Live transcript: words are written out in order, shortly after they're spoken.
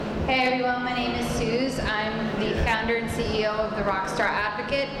Hey everyone, my name is Suze. I'm the founder and CEO of the Rockstar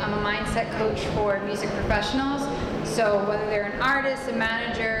Advocate. I'm a mindset coach for music professionals. So whether they're an artist, a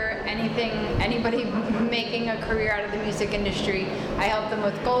manager, anybody making a career out of the music industry, I help them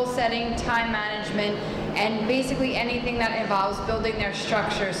with goal setting, time management, and basically anything that involves building their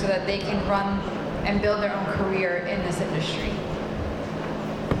structure so that they can run and build their own career in this industry.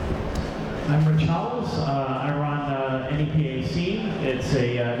 I'm Rich Howells. I run NEPAC. It's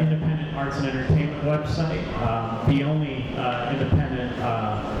a independent arts and entertainment website, the only independent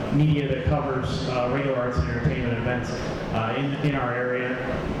media that covers regular arts and entertainment events in our area.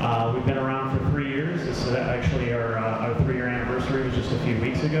 We've been around for 3 years. This is actually our 3-year anniversary was just a few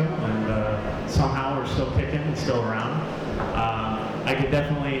weeks ago, and somehow we're still kicking and still around. I could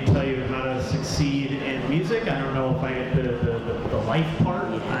definitely tell you how to succeed in music. I don't know if I get the life part.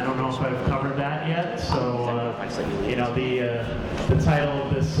 I don't know if I've covered that yet. So, the title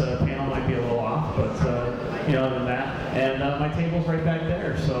of this panel might be a little off, but other than that. And my table's right back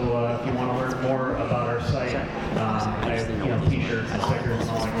there. So if you want to learn more about our site, I have t-shirts and stickers and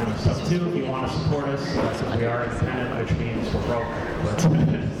all that kind of stuff too. If you want to support us, we are independent, which means we're broke.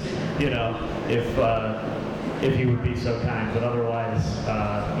 But if you would be so kind, but otherwise,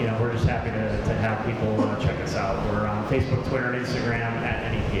 we're just happy to have people check us out. We're on Facebook, Twitter, and Instagram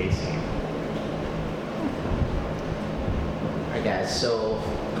at NEPAC. All right, guys. So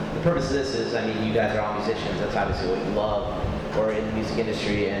the purpose of this is, you guys are all musicians. That's obviously what you love, or in the music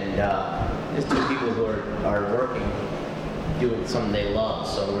industry, and just two people who are working, doing something they love.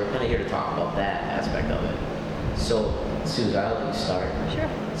 So we're kind of here to talk about that aspect of it. So, Suze, I'll let you start. Sure.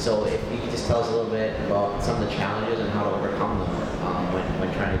 So if you could just tell us a little bit about some of the challenges and how to overcome them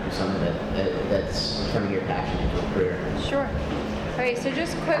when trying to do something that's turning your passion into a career. Sure. All right, so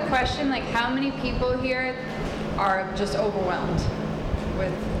just a quick question, how many people here are just overwhelmed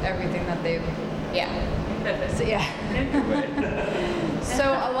with everything that they've, So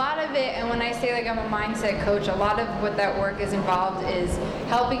a lot of it, and when I say I'm a mindset coach, a lot of what that work is involved is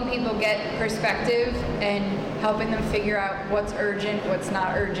helping people get perspective and helping them figure out what's urgent, what's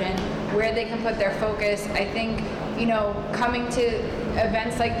not urgent, where they can put their focus. I think, coming to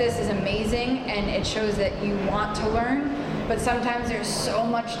events like this is amazing, and it shows that you want to learn, but sometimes there's so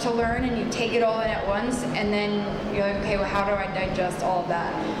much to learn and you take it all in at once, and then you're like, okay, well, how do I digest all of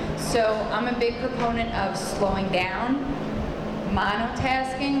that? So I'm a big proponent of slowing down,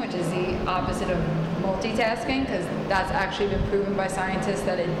 monotasking, which is the opposite of multitasking, because that's actually been proven by scientists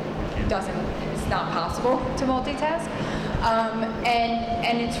that it's not possible to multitask.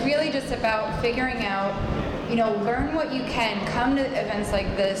 And it's really just about figuring out, learn what you can, come to events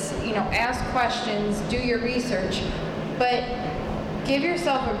like this, ask questions, do your research, but give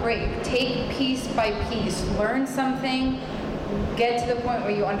yourself a break. Take piece by piece, learn something, get to the point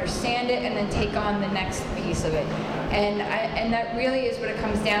where you understand it, and then take on the next piece of it. And that really is what it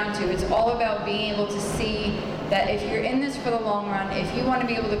comes down to. It's all about being able to see that if you're in this for the long run, if you want to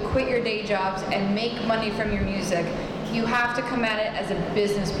be able to quit your day jobs and make money from your music, you have to come at it as a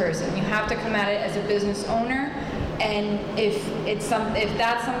business person. You have to come at it as a business owner. And if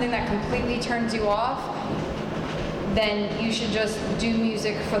that's something that completely turns you off, then you should just do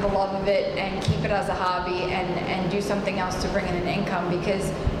music for the love of it and keep it as a hobby and do something else to bring in an income,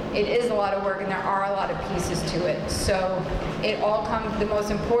 because it is a lot of work and there are a lot of pieces to it. So the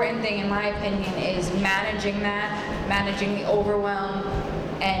most important thing in my opinion is managing the overwhelm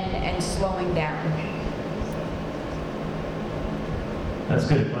and slowing down. That's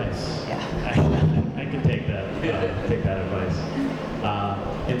good advice. Yeah. I can take that advice.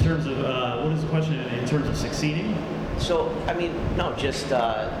 In terms of, what is the question, in terms of succeeding? So, just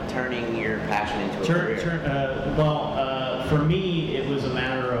turning your passion into a career. For me, it was a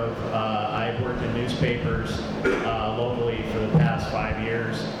matter of, I've worked in newspapers locally for the past 5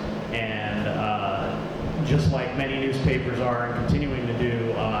 years, and just like many newspapers are and continuing to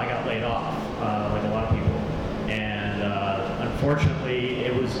do, I got laid off, like a lot of people. And unfortunately,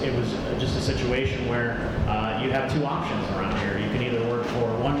 it was just a situation where you have two options around here. You can either work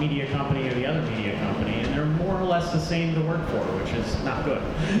for one media company or the other media company, and they're more or less the same to work for, which is not good.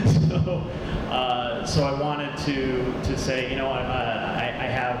 So I wanted to say, I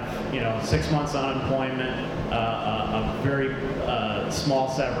have 6 months unemployment, a very small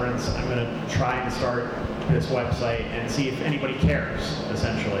severance. I'm going to try and start this website and see if anybody cares,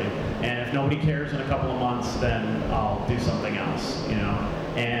 essentially. And if nobody cares in a couple of months, then I'll do something else,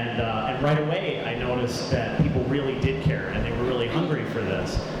 And right away, I noticed that people really did care, and they were really hungry for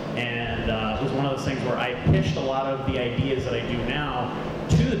this. And it was one of those things where I pitched a lot of the ideas that I do now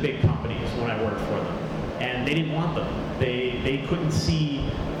to the big companies when I worked for them, and they didn't want them. They couldn't see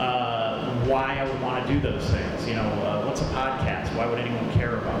why I would want to do those things. What's a podcast? Why would anyone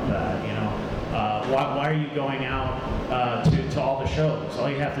care about that? Why are you going out to all the shows? All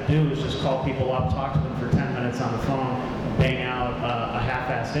you have to do is just call people up, talk to them for 10 minutes on the phone, bang out a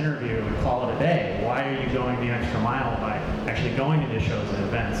half-assed interview and call it a day. Why are you going the extra mile by actually going to the shows and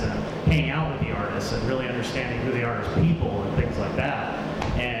events and hanging out with the artists and really understanding who the artists are, people and things like that?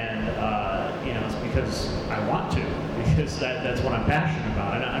 And it's because I want to, because that's what I'm passionate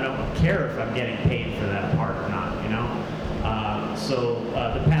about. I don't care if I'm getting paid for that part or not. So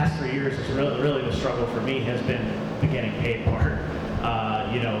the past 3 years is really the struggle for me has been the getting paid part.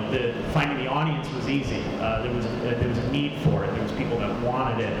 Finding the audience was easy. There was a need for it. There was people that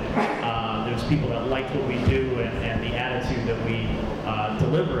wanted it. There was people that liked what we do and the attitude that we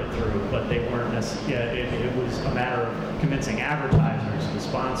deliver it through. But they weren't necessarily. It was a matter of convincing advertisers and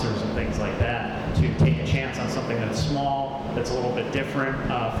sponsors and things like that to take a chance on something that's small, that's a little bit different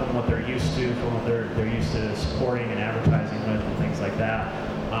from what they're used to, from what they're used to supporting and advertising with and things like that.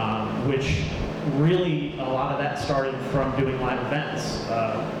 Which really, a lot of that started from doing live events.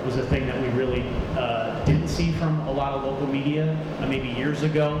 Was a thing that we really didn't see from a lot of local media maybe years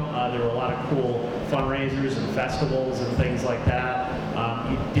ago. There were a lot of cool fundraisers and festivals and things like that.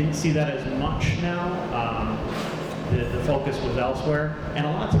 You didn't see that as much now. The focus was elsewhere, and a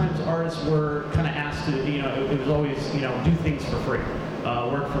lot of times artists were kind of asked to, it was always, do things for free,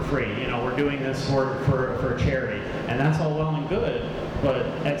 work for free. We're doing this work for a charity, and that's all well and good. But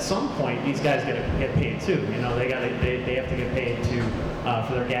at some point, these guys get paid too. They have to get paid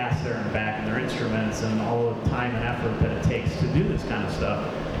for their gas there and back and their instruments and all the time and effort that it takes to do this kind of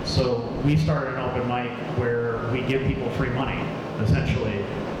stuff. So we started an open mic where we give people free money, essentially,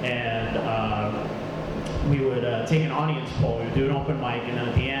 and we would take an audience poll. We would do an open mic, and then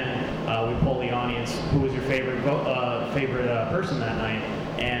at the end, we poll the audience who was your favorite person that night,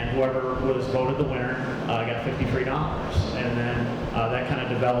 and whoever was voted the winner got $50 free. And then that kind of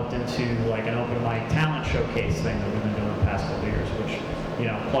developed into like an open mic talent showcase thing that we've been doing the past couple of years, which,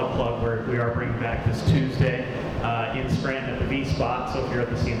 plug, we are bringing back this Tuesday in Scranton at the V-Spot. So if you're at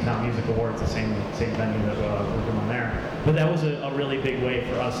the Steamtown Music Awards, the same venue that we're doing there. But that was a really big way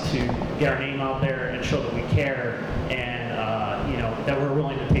for us to get our name out there and show that we care and that we're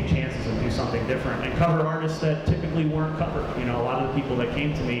willing to take chances and do something different and cover artists that typically weren't covered. A lot of the people that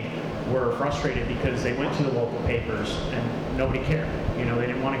came to me were frustrated because they went to the local papers and nobody cared. They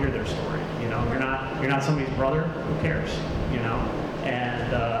didn't want to hear their story. You're not somebody's brother. Who cares?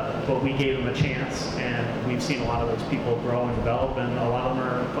 And but we gave them a chance, and we've seen a lot of those people grow and develop, and a lot of them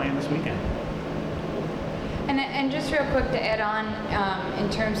are playing this weekend. And just real quick to add on, in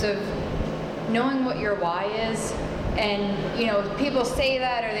terms of knowing what your why is, and people say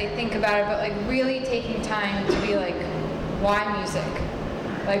that or they think about it, but like really taking time to be like, why music?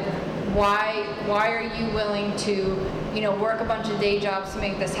 Like, why are you willing to work a bunch of day jobs to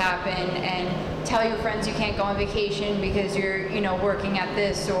make this happen, and tell your friends you can't go on vacation because you're working at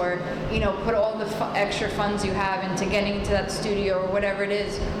this, or put all the extra funds you have into getting into that studio or whatever it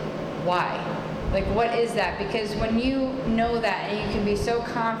is? Why? Like, what is that? Because when you know that and you can be so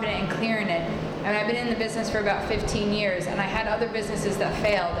confident and clear in it, I've been in the business for about 15 years, and I had other businesses that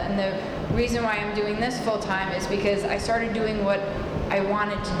failed, and the reason why I'm doing this full time is because I started doing what I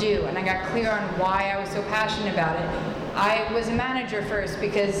wanted to do, and I got clear on why I was so passionate about it. I was a manager first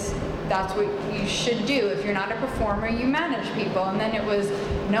because that's what you should do. If you're not a performer, you manage people. And then it was,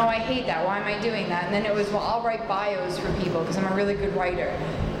 no, I hate that. Why am I doing that? And then it was, well, I'll write bios for people because I'm a really good writer.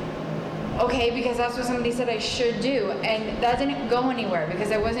 Okay, because that's what somebody said I should do. And that didn't go anywhere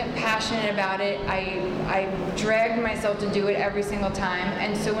because I wasn't passionate about it. I dragged myself to do it every single time.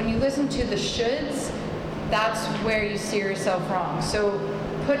 And so when you listen to the shoulds, that's where you steer yourself wrong. So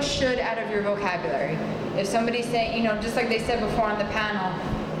put should out of your vocabulary. If somebody's saying, just like they said before on the panel,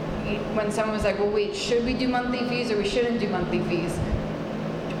 when someone was like, well, wait, should we do monthly fees or we shouldn't do monthly fees?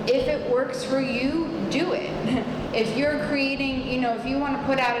 If it works for you, do it. If you're creating, if you want to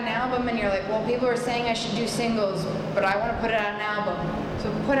put out an album and you're like, well, people are saying I should do singles, but I want to put out an album. So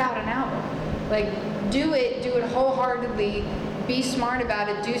put out an album. Like, do it wholeheartedly, be smart about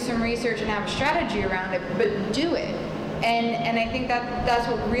it, do some research and have a strategy around it, but do it. And I think that's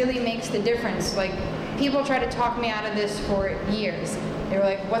what really makes the difference. Like, people try to talk me out of this for years. They were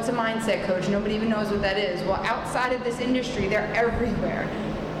like, what's a mindset coach? Nobody even knows what that is. Well, outside of this industry, they're everywhere.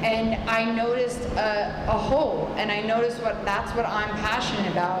 And I noticed a hole, and I noticed that's what I'm passionate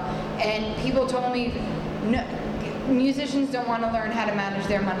about. And people told me, no, musicians don't want to learn how to manage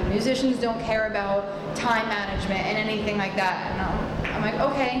their money. Musicians don't care about time management and anything like that. And I'm like,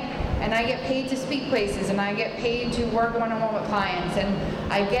 okay, and I get paid to speak places, and I get paid to work one-on-one with clients, and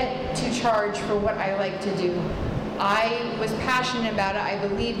I get to charge for what I like to do. I was passionate about it, I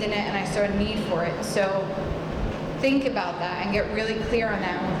believed in it, and I saw a need for it. So think about that and get really clear on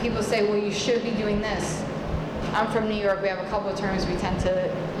that. When people say, well, you should be doing this. I'm from New York, we have a couple of terms we tend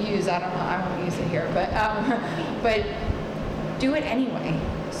to use. I don't know, I won't use it here, but do it anyway.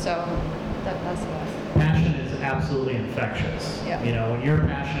 So that's enough. Passion is absolutely infectious. Yeah. You know, when you're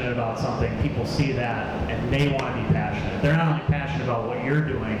passionate about something, people see that and they want to be passionate. They're not only passionate about what you're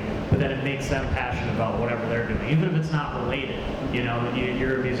doing, but then it makes them passionate about whatever they're doing, even if it's not related. You know,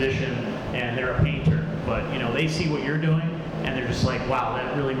 you're a musician and they're a painter, but you know, they see what you're doing and they're just like, wow,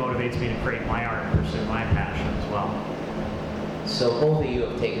 that really motivates me to create my art and pursue my passion as well. So both of you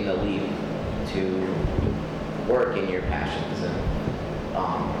have taken the leap to work in your passions, and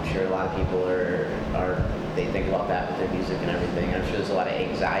I'm sure a lot of people they think about that with their music and everything. I'm sure there's a lot of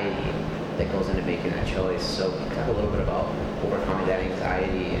anxiety that goes into making that choice. So talk a little bit about overcoming that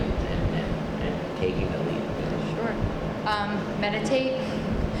anxiety and taking the leap. Sure. Meditate.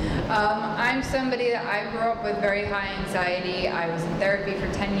 I'm somebody that I grew up with very high anxiety. I was in therapy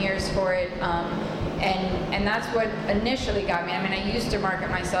for 10 years for it. And that's what initially got me. I mean, I used to market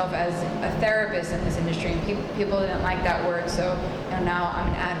myself as a therapist in this industry, and people didn't like that word, so you know, now I'm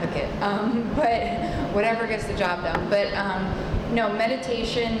an advocate. But whatever gets the job done. But no,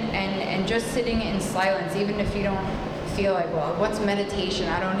 meditation and just sitting in silence, even if you don't feel like, well, what's meditation?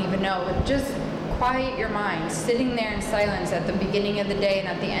 I don't even know. But just quiet your mind, sitting there in silence at the beginning of the day and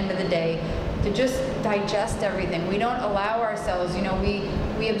at the end of the day, to just digest everything. We don't allow ourselves, you know, we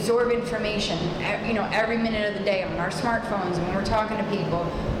absorb information, you know, every minute of the day on our smartphones and when we're talking to people,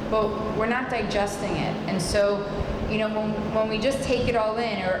 but we're not digesting it. And so, you know, when we just take it all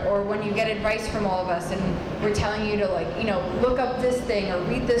in, or when you get advice from all of us and we're telling you to, like, you know, look up this thing or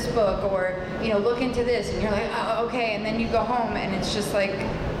read this book or, you know, look into this, and you're like, oh, okay, and then you go home and it's just like,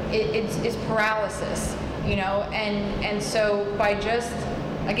 it's paralysis, you know, and so by just,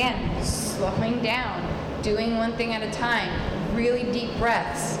 again, slowing down, doing one thing at a time, really deep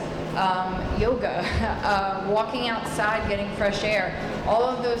breaths, yoga, walking outside, getting fresh air, all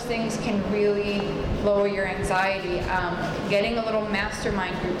of those things can really lower your anxiety. Getting a little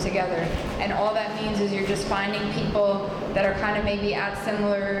mastermind group together, and all that means is you're just finding people that are kind of maybe at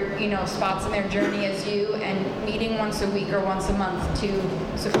similar, you know, spots in their journey as you, and meeting once a week or once a month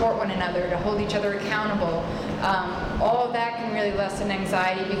to support one another, to hold each other accountable. All of that can really lessen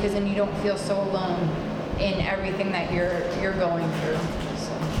anxiety, because then you don't feel so alone in everything that you're going through.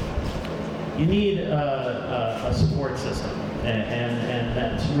 So. You need a support system, and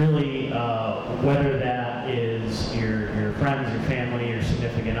that's really whether that is your friends, your family, your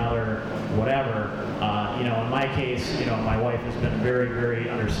significant other, whatever. You know, in my case, you know, my wife has been very, very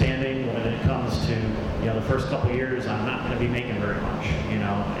understanding when it comes to, you know, the first couple of years I'm not going to be making very much, you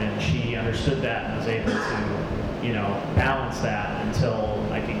know, and she understood that and was able to, you know, balance that until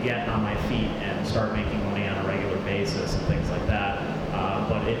I could get on my feet and start making money on a regular basis and things like that.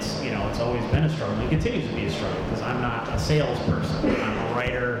 But it's, you know, it's always been a struggle. It continues to be a struggle because I'm not a salesperson. I'm a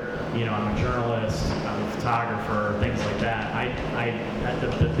writer, you know, I'm a journalist, I'm a photographer, things like that.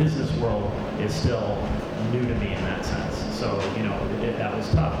 The business world is still new to me in that sense. So, you know, that was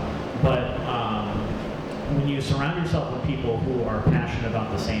tough. But when you surround yourself with people who are passionate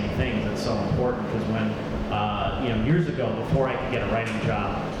about the same things, it's so important, because when, you know, years ago, before I could get a writing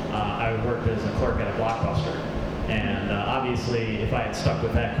job, I worked as a clerk at a Blockbuster. And obviously, if I had stuck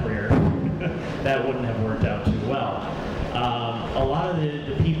with that career, that wouldn't have worked out too well. A lot of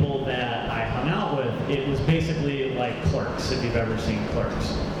the people that I hung out with, it was basically like Clerks, if you've ever seen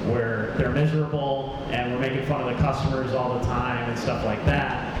Clerks, where they're miserable and we're making fun of the customers all the time and stuff like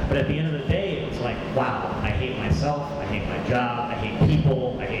that. But at the end of the day, it was like, wow, I hate myself, I hate my job, I hate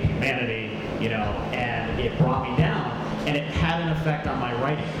people, I hate humanity, you know, and it brought me down. And it had an effect on my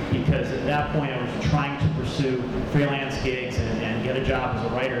writing, because at that point I was trying to pursue freelance gigs and get a job as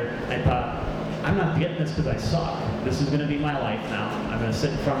a writer. I thought, I'm not getting this because I suck. This is going to be my life now. I'm going to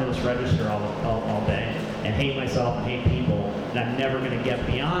sit in front of this register all day and hate myself and hate people, and I'm never going to get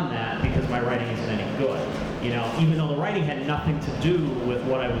beyond that because my writing isn't any good. You know, even though the writing had nothing to do with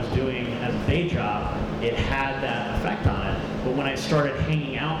what I was doing as a day job, it had that effect on it. But when I started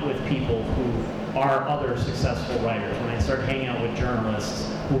hanging out with people who are other successful writers, when I started hanging out with journalists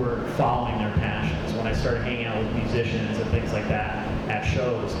who were following their passions, when I started hanging out with musicians and things like that at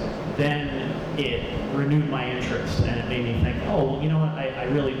shows, then it renewed my interest, and it made me think, oh, well, you know what, I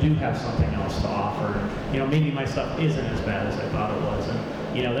really do have something else to offer. You know, maybe my stuff isn't as bad as I thought it was.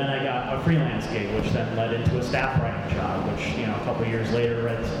 And, you know, then I got a freelance gig, which then led into a staff writing job, which, you know, a couple of years later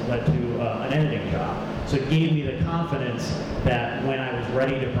led to an editing job. So it gave me the confidence that when I was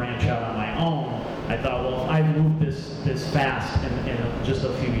ready to branch out on my own, I thought, well, if I moved this fast in just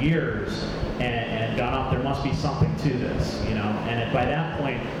a few years and gone up, there must be something to this, you know. And by that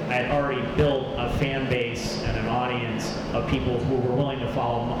point, I had already built a fan base and an audience of people who were willing to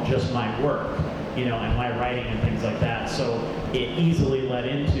follow just my work, you know, and my writing and things like that. So it easily led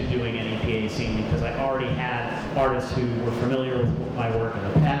into doing an EPA scene because I already had artists who were familiar with my work in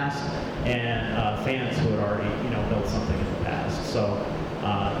the past and fans who had already, you know, built something in the past. So.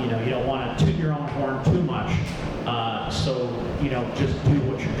 You know, you don't want to toot your own horn too much, so, you know, just do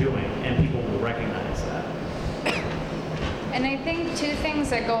what you're doing, and people will recognize that. And I think two things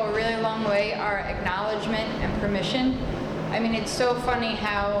that go a really long way are acknowledgement and permission. I mean, it's so funny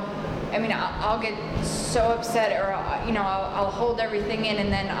how, I mean, I'll get so upset, or, you know, I'll hold everything in,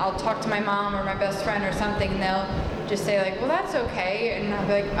 and then I'll talk to my mom or my best friend or something, and they'll just say, like, well, that's okay, and I'll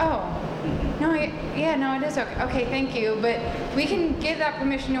be like, oh. No, yeah, no, it is okay. Okay, thank you. But we can give that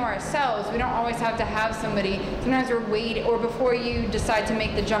permission to ourselves. We don't always have to have somebody. Sometimes we're waiting, or before you decide to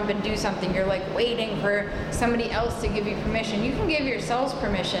make the jump and do something, you're like waiting for somebody else to give you permission. You can give yourselves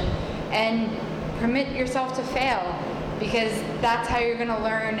permission and permit yourself to fail, because that's how you're going to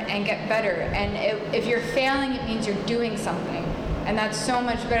learn and get better. And if you're failing, it means you're doing something. And that's so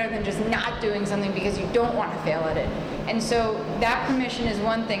much better than just not doing something because you don't want to fail at it. And so that permission is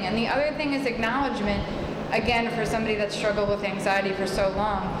one thing. And the other thing is acknowledgement. Again, for somebody that's struggled with anxiety for so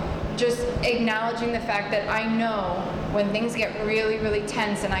long, just acknowledging the fact that I know when things get really, really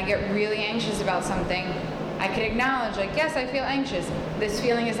tense and I get really anxious about something, I could acknowledge, like, yes, I feel anxious. This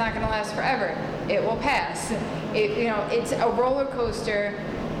feeling is not going to last forever. It will pass. You know, it's a roller coaster,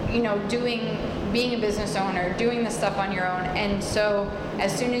 you know, being a business owner, doing this stuff on your own. And so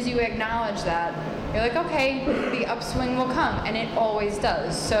as soon as you acknowledge that, you're like, okay, the upswing will come, and it always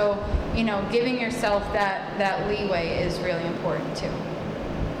does. So, you know, giving yourself that leeway is really important too.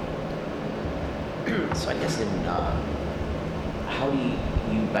 So I guess how do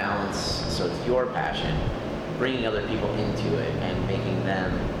you balance, so it's your passion, bringing other people into it and making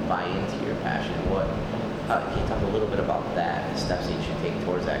them buy into your passion? Can you talk a little bit about that, the steps that you should take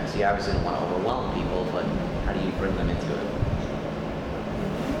towards that? Because you obviously don't want to overwhelm people, but how do you bring them into it?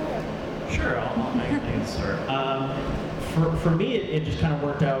 Sure, I can start. For me, it just kind of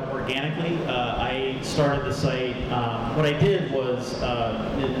worked out organically. I started the site. What I did was,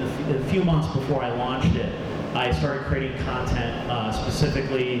 in a few months before I launched it, I started creating content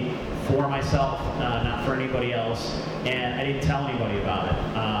specifically for myself, not for anybody else, and I didn't tell anybody about it.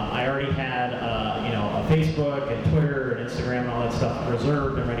 I already had, you know, a Facebook and Twitter and Instagram and all that stuff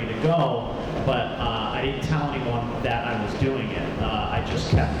reserved and ready to go, but I didn't tell anyone that I was doing it. I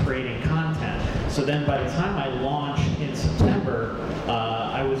just kept creating content. So then by the time I launched in September,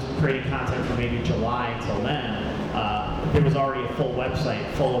 I was creating content for maybe July until then. There was already a full website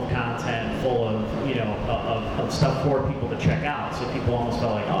full of content, full of, you know, of stuff for people to check out. So people almost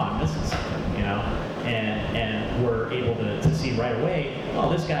felt like, oh, I'm missing something, you know, and were able to see right away,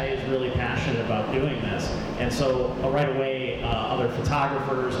 oh, this guy is really passionate about doing this. And so right away, other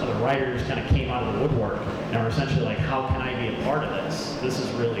photographers, other writers kind of came out of the woodwork and were essentially like, how can I be a part of this? This is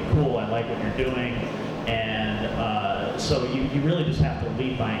really cool. I like what you're doing. And so you really just have to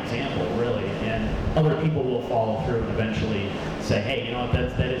lead by example, really, and other people will follow through and eventually say, hey, you know what,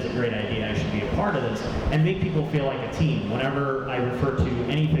 that is a great idea, I should be a part of this, and make people feel like a team. Whenever I refer to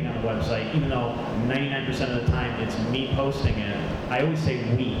anything on the website, even though 99% of the time it's me posting it, I always say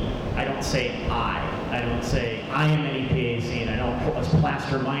we. I don't say I. I don't say I am an EPA scene. I don't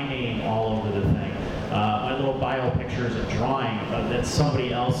plaster my name all over the thing. My little bio picture is a drawing that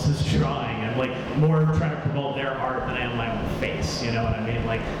somebody else is drawing. I'm like more trying to promote their art than I am my own face. You know what I mean?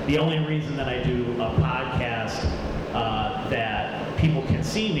 Like the only reason that I do a podcast that people can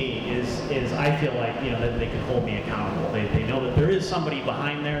see me is I feel like, you know, that they can hold me accountable. They know that there is somebody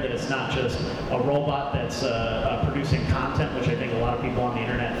behind there, that it's not just a robot that's producing content, which I think a lot of people on the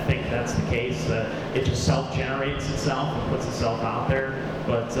internet think that's the case, that it just self-generates itself and puts itself out there.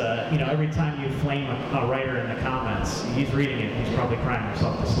 But, you know, every time you flame a writer in the comments, he's reading it, he's probably crying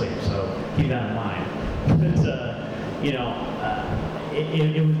himself to sleep, so keep that in mind. But, you know,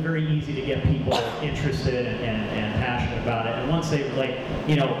 it was very easy to get people interested and passionate about it. And once they, like,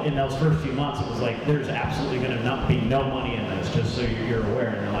 you know, in those first few months, it was like, there's absolutely going to be no money in this, just so you're aware.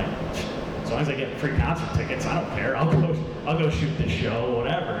 And they're like, it's as long as I get free concert tickets, I don't care. I'll go shoot the show,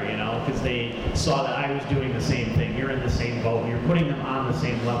 whatever, you know, because they saw that I was doing the same thing. You're in the same boat. You're putting them on the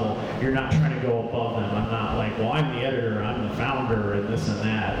same level. You're not trying to go above them. I'm not like, well, I'm the editor, I'm the founder, and this and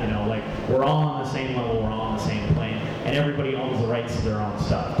that. You know, like, we're all on the same level, we're all on the same plane, and everybody owns the rights to their own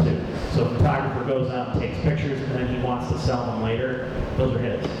stuff too. So if a photographer goes out and takes pictures and then he wants to sell them later, those are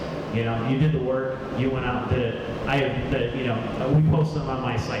his. You know, you did the work, you went out and did it. We post them on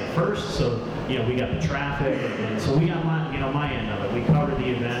my site first, so, you know, we got the traffic, and so we got my end of it. We covered the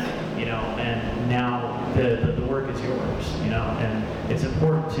event, you know, and now the work is yours, you know, and it's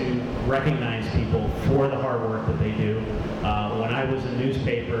important to recognize people for the hard work that they do. When I was in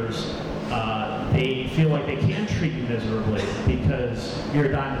newspapers, they feel like they can treat you miserably because you're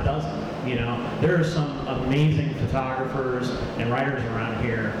a dime a dozen. You know, there are some amazing photographers and writers around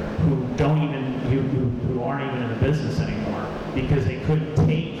here who who aren't even in the business anymore because they couldn't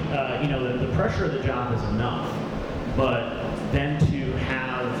take, the pressure of the job is enough, but then to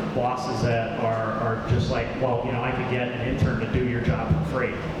have bosses that are just like, well, you know, I could get an intern to do your job for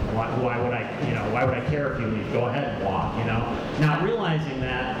free. Why would I care if you leave? Go ahead and walk, you know. Not realizing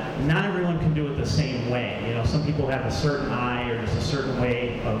that not everyone can do it the same way. You know, some people have a certain eye or just a certain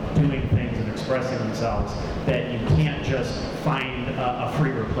way of doing things and expressing themselves that you can't just find a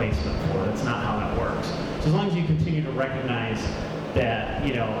free replacement for. That's not how that works. So as long as you continue to recognize that,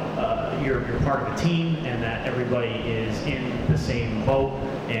 you know, you're part of a team and that everybody is in the same boat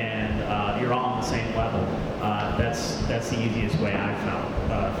and you're all on the same level. That's the easiest way I've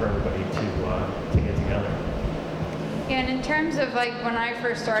found for everybody to get together. Yeah, and in terms of like when I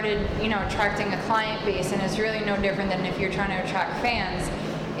first started, you know, attracting a client base, and it's really no different than if you're trying to attract fans,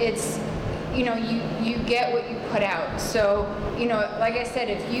 it's, you know, you get what you put out. So, you know, like I said,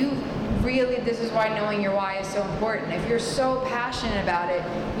 if you really, this is why knowing your why is so important. If you're so passionate about it,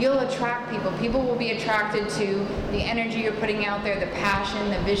 you'll attract people. People will be attracted to the energy you're putting out there, the passion,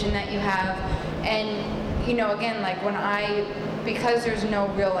 the vision that you have. And, you know, again, like because there's no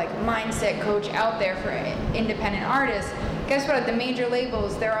real like mindset coach out there for independent artists, guess what? At the major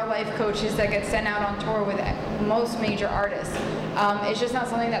labels, there are life coaches that get sent out on tour with most major artists. It's just not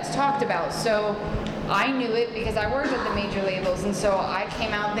something that's talked about. So I knew it because I worked at the major labels, and so I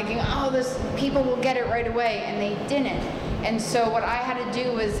came out thinking, oh, people will get it right away, and they didn't. And so what I had to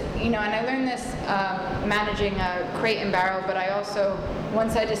do was, you know, and I learned this managing Crate and Barrel, but I also,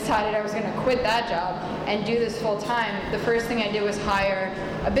 once I decided I was going to quit that job and do this full time, the first thing I did was hire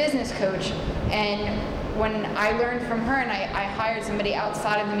a business coach. And when I learned from her and I hired somebody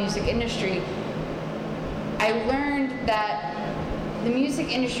outside of the music industry, I learned that the music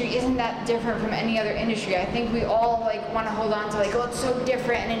industry isn't that different from any other industry. I think we all like want to hold on to like, oh, it's so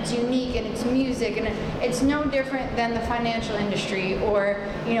different and it's unique and it's music, and it's no different than the financial industry or,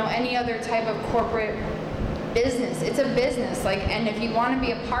 you know, any other type of corporate business. It's a business, like, and if you want to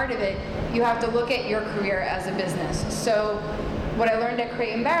be a part of it, you have to look at your career as a business. So what I learned at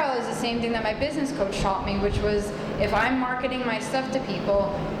Crate and Barrel is the same thing that my business coach taught me, which was if I'm marketing my stuff to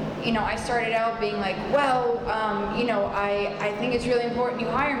people, you know, I started out being like, well, you know, I think it's really important you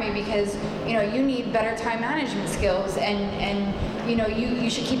hire me because, you know, you need better time management skills and you know, you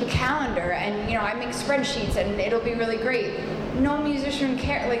should keep a calendar and, you know, I make spreadsheets and it'll be really great. No musician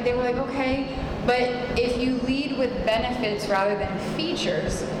cared. Like, they were like, okay, but if you lead with benefits rather than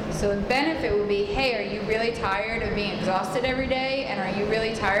features, so the benefit would be, hey, are you really tired of being exhausted every day? And are you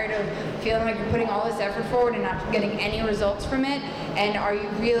really tired of feeling like you're putting all this effort forward and not getting any results from it? And are you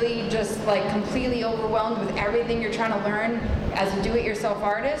really just like completely overwhelmed with everything you're trying to learn as a do-it-yourself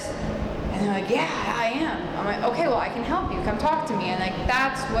artist? And they're like, yeah, I am. I'm like, okay, well, I can help you. Come talk to me. And like,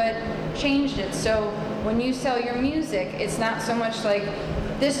 that's what changed it. So when you sell your music, it's not so much like,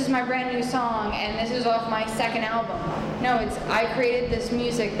 this is my brand new song and this is off my second album. No, it's I created this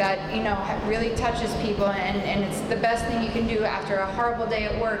music that, you know, really touches people and it's the best thing you can do after a horrible day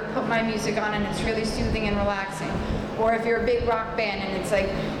at work. Put my music on and it's really soothing and relaxing. Or if you're a big rock band and it's like,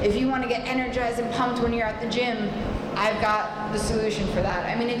 if you want to get energized and pumped when you're at the gym, I've got the solution for that.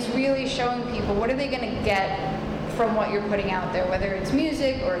 I mean, it's really showing people what are they going to get from what you're putting out there, whether it's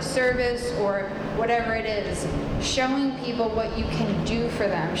music or a service or whatever it is. Showing people what you can do for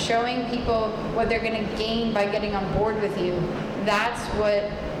them, showing people what they're going to gain by getting on board with you. That's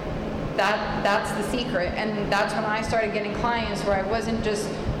the secret. And that's when I started getting clients where I wasn't just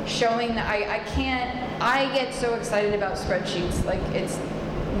showing that I get so excited about spreadsheets, like it's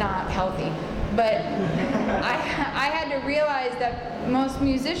not healthy. But I had to realize that most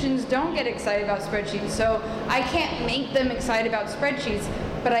musicians don't get excited about spreadsheets. So I can't make them excited about spreadsheets,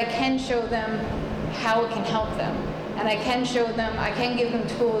 but I can show them how it can help them. and I can give them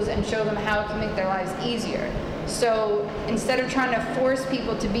tools and show them how it can make their lives easier. So instead of trying to force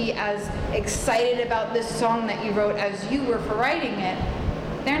people to be as excited about this song that you wrote as you were for writing it,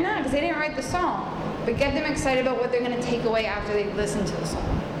 they're not, because they didn't write the song. But get them excited about what they're going to take away after they listen to the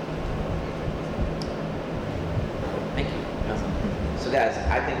song. Thank you. So guys,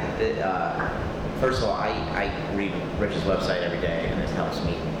 I think that, first of all, I read Rich's website every day, and it helps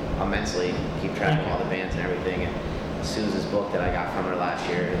me immensely keep track of all the bands and everything. And Susan's book that I got from her last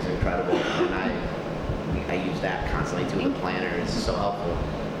year is incredible, and I use that constantly too. The planner is so helpful.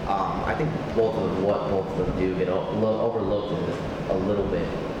 I think what both of them do get overlooked a little bit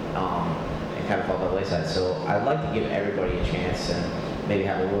and kind of fall by the wayside. So I'd like to give everybody a chance and maybe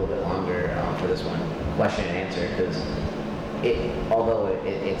have a little bit longer for this one question and answer, because although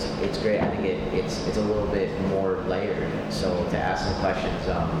it's great, I think it's a little bit more layered. So to ask some questions,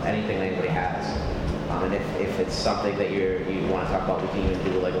 anything that anybody has. And if it's something that you want to talk about, we can even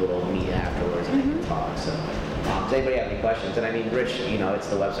do like a little meet afterwards and we can talk. So, does anybody have any questions? And I mean, Rich, it's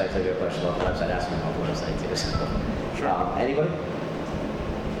the website. So if you have a question about the website, ask me about the website too. So, sure. Anybody?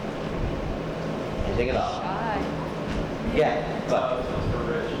 Anything at all? Shy. Yeah. This one's for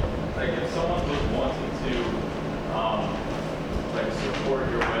Rich. Like, if someone was wanting to support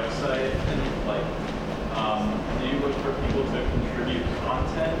your website, and do you look for people to contribute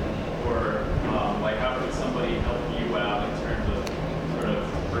content, or how could somebody help you out in terms of sort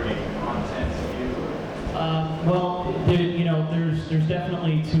of bringing content to you? Well, there's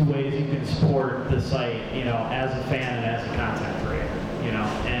definitely two ways you can support the site, as a fan and as a content creator,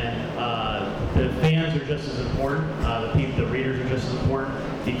 and the fans are just as important, the readers are just as important,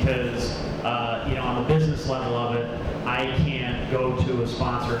 because, on the business level of it, I can't go to a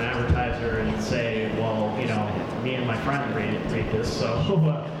sponsor, an advertiser, and say, well, me and my friend read this, so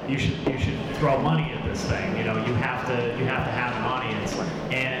you should throw money at this thing. You have to have an audience,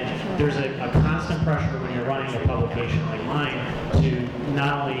 and there's a constant pressure when you're running a publication like mine to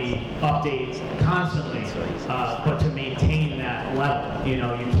not only update constantly, but to maintain that level. You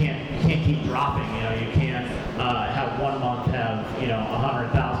can't keep dropping. You can't have 1 month have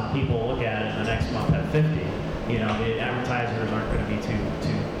 100,000 people look at it, and the next month have 50. The advertisers aren't going to be too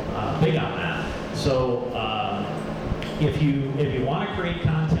big on that. So if you want to create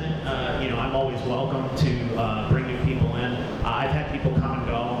content, I'm always welcome to bring new people in. I've had people come and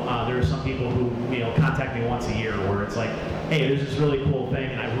go. There are some people who contact me once a year where it's like, hey, there's this really cool thing,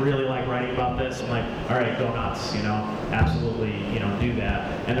 and I really like writing about this. I'm like, all right, go nuts. Absolutely, do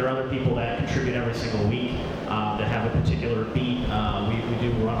that. And there are other people that contribute every single week that have a particular beat. We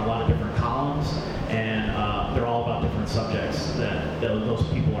do run a lot of different columns, and they're all about different subjects that those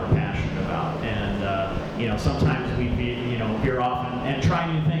people are passionate about. And sometimes we veer off and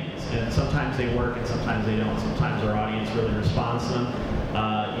try new things, and sometimes they work and sometimes they don't. Sometimes our audience really responds to them.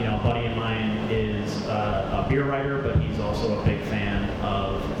 A buddy of mine is a beer writer, but he's also a big fan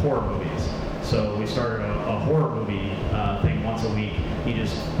of horror movies. So we started a horror movie thing once a week. He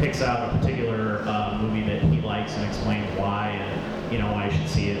just picks out a particular movie that he likes and explains why, and why you should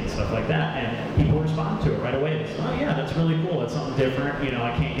see it and stuff like that. And people respond to it right away. They say, oh yeah, that's really cool. That's something different.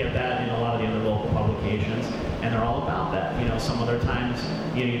 I can't get that in a lot of the other local publications, and they're all about that. Some other times,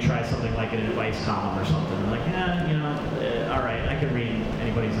 you try something like an advice column or something, and like, all right, I can read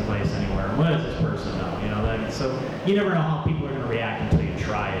anybody's advice anywhere. What does this person know? So you never know how people are going to react until you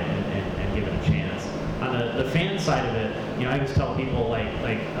try it and give it a chance. On the fan side of it, I just tell people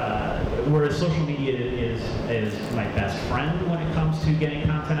whereas social media is my best friend when it comes to getting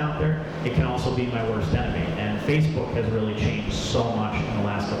content out there, it can also be my worst enemy. And Facebook has really changed so much in the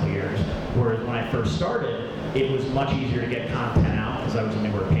last couple of years. Whereas when I first started, it was much easier to get content out because I was a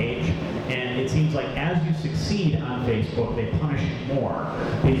newer page. And it seems like as you succeed on Facebook, they punish you more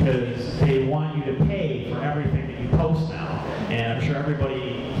because they want you to pay for everything that you post now. And I'm sure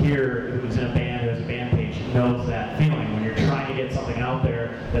everybody here who's in a band, who has a band page, knows that feeling when you're trying to get something out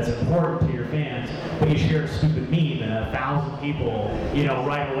there that's important to your fans, but you share a stupid meme and 1,000 people,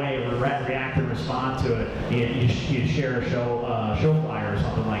 right away react and respond to it. You share a show flyer or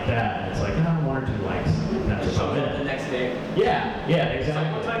something like that, and it's like, 1 or 2 likes. And that's Just about shows up it. the next day. Yeah, It's like,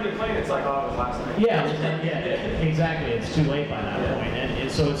 exactly. what time you playing? It's like, oh, it was last night. Yeah, exactly. It's too late by that point.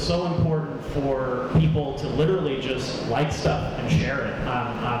 And so it's so important for people to literally just like stuff and share it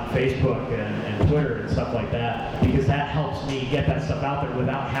on Facebook and Twitter and stuff like that, because that helps me get that stuff out there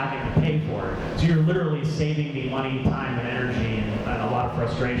without having to pay for it. So you're literally saving me money, time, and energy, and a lot of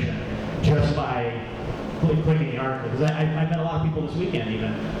frustration just by clicking the article. Because I met a lot of people this weekend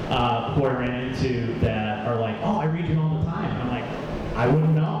even who I ran into that are like, oh, I read you all the time. And I'm like, I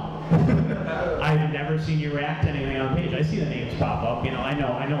wouldn't know. I've never seen you react to anything on page. I see the names pop up. You know, I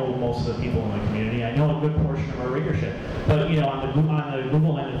know most of the people in the community. I know a good portion of our readership. But you know, on the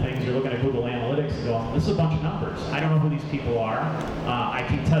Google end of things, you're looking at Google Analytics and going, this is a bunch of numbers. I don't know who these people are. I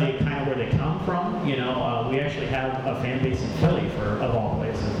can tell you kind of where they come from. You know, we actually have a fan base in Philly of all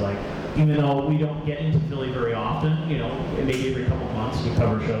places. Like, even though we don't get into Philly very often, you know, maybe every couple of months we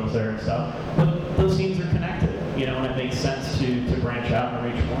cover shows there and stuff. But those scenes are connected. You know, and it makes sense to branch out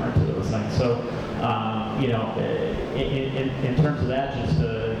and reach more into those things. So, you know, in terms of that,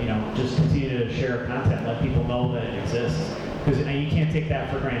 just continue to share content, let people know that it exists, because you can't take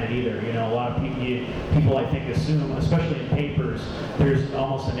that for granted either. You know, a lot of people I think assume, especially in papers, there's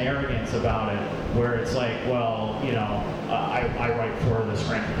almost an arrogance about it, where it's like, well, you know, I write for the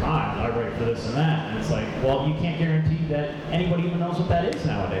Scranton Times, I write for this and that, and it's like, well, you can't guarantee that anybody even knows what that is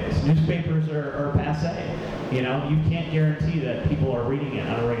nowadays. Newspapers are passé. You know, you can't guarantee that people are reading it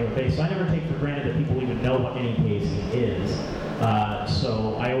on a regular basis. So I never take for granted that people even know what NEPAC is.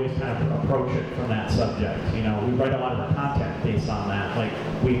 So I always kind of approach it from that subject. You know, we write a lot of our content based on that. Like,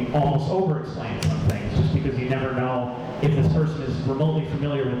 we almost over-explain some things just because you never know if this person is remotely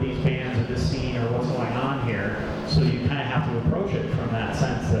familiar with these bands or this scene or what's going on here. So you kind of have to approach it from that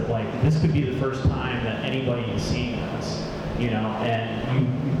sense that, like, this could be the first time that anybody is seeing this. You know,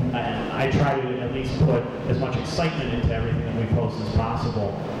 and I try to at least put as much excitement into everything that we post as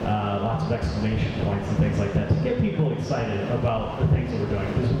possible, lots of exclamation points and things like that, to get people excited about the things that we're doing,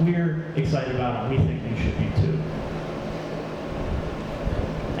 because we're excited about it, and we think you should be too.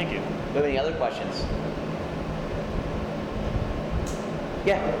 Thank you. Do you have any other questions?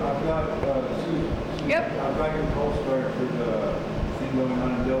 Yeah. I've got, Susan. Yep. I've got your postcard for the thing going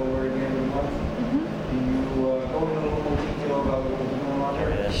on in Delaware at the end of the month. Can you go into a little more detail about what's going on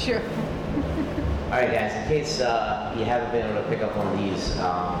there? Sure. All right, guys, in case you haven't been able to pick up one of these,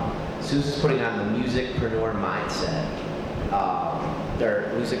 Susan's putting on the Musicpreneur Mindset.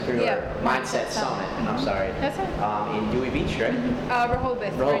 Their Musicpreneur Mindset Summit, I'm sorry. That's it. In Dewey Beach, right? Rehoboth.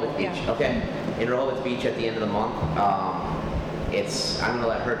 Rehoboth right? Beach, Yeah. okay. In Rehoboth Beach at the end of the month. I'm gonna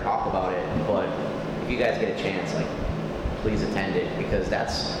let her talk about it, but if you guys get a chance, like, please attend it, because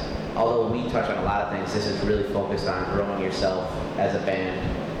although we touch on a lot of things, this is really focused on growing yourself as a band,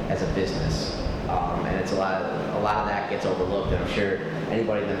 as a business. And it's a lot of that gets overlooked, and I'm sure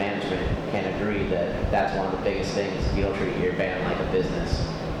anybody in the management can agree that that's one of the biggest things. If you don't treat your band like a business,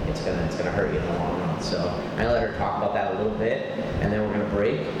 it's gonna hurt you in the long run. So I'm gonna let her talk about that a little bit, and then we're gonna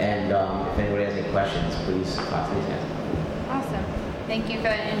break. And if anybody has any questions, please talk to these guys. Awesome. Thank you for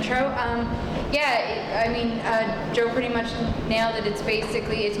that intro. Joe pretty much nailed it. It's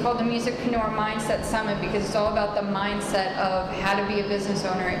called the Musicpreneur Mindset Summit because it's all about the mindset of how to be a business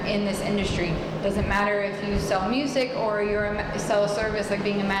owner in this industry. Doesn't matter if you sell music or sell a service like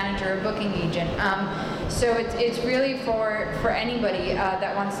being a manager or booking agent. So it's really for anybody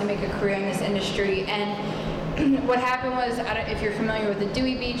that wants to make a career in this industry. And what happened was, if you're familiar with the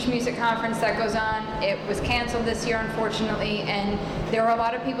Dewey Beach Music Conference that goes on, it was canceled this year, unfortunately, and there were a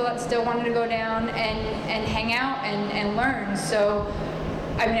lot of people that still wanted to go down and hang out and learn. So,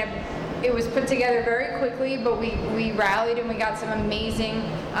 it was put together very quickly, but we rallied and we got some amazing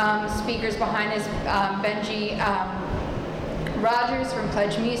speakers behind us. Benji Rogers from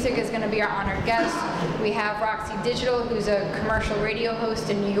Pledge Music is going to be our honored guest. We have Roxy Digital, who's a commercial radio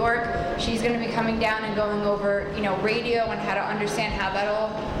host in New York. She's going to be coming down and going over, radio and how to understand how that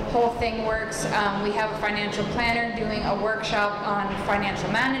whole thing works. We have a financial planner doing a workshop on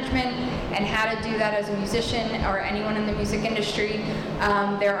financial management and how to do that as a musician or anyone in the music industry.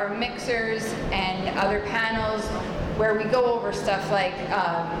 There are mixers and other panels where we go over stuff like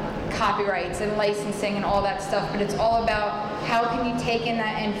copyrights and licensing and all that stuff, but it's all about how can you take in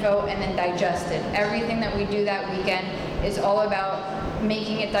that info and then digest it. Everything that we do that weekend is all about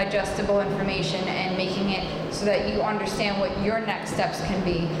making it digestible information and making it so that you understand what your next steps can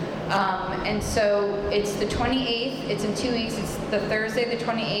be. And so it's the 28th, it's in 2 weeks, it's the Thursday the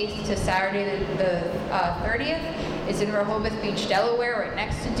 28th to Saturday the 30th. It's in Rehoboth Beach, Delaware, right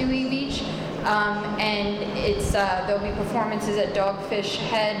next to Dewey Beach. And there'll be performances at Dogfish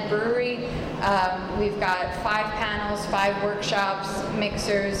Head Brewery. We've got 5 panels, 5 workshops,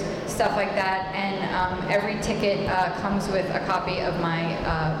 mixers, stuff like that, and every ticket comes with a copy of my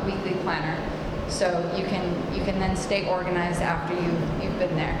weekly planner. So you can then stay organized after you've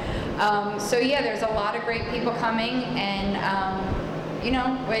been there. There's a lot of great people coming, and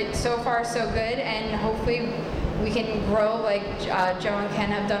so far so good, and hopefully we can grow like Joe and Ken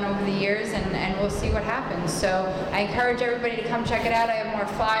have done over the years, and we'll see what happens. So I encourage everybody to come check it out. I have more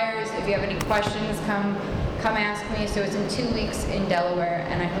flyers. If you have any questions, come come ask me. So it's in 2 weeks in Delaware,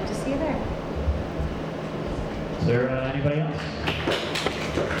 and I hope to see you there. Is there anybody else?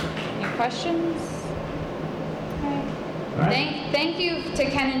 Any questions? Okay. All right. Thank you to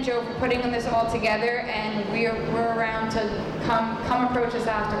Ken and Joe for putting this all together, and we're around to come approach us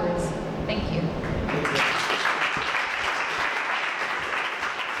afterwards. Thank you.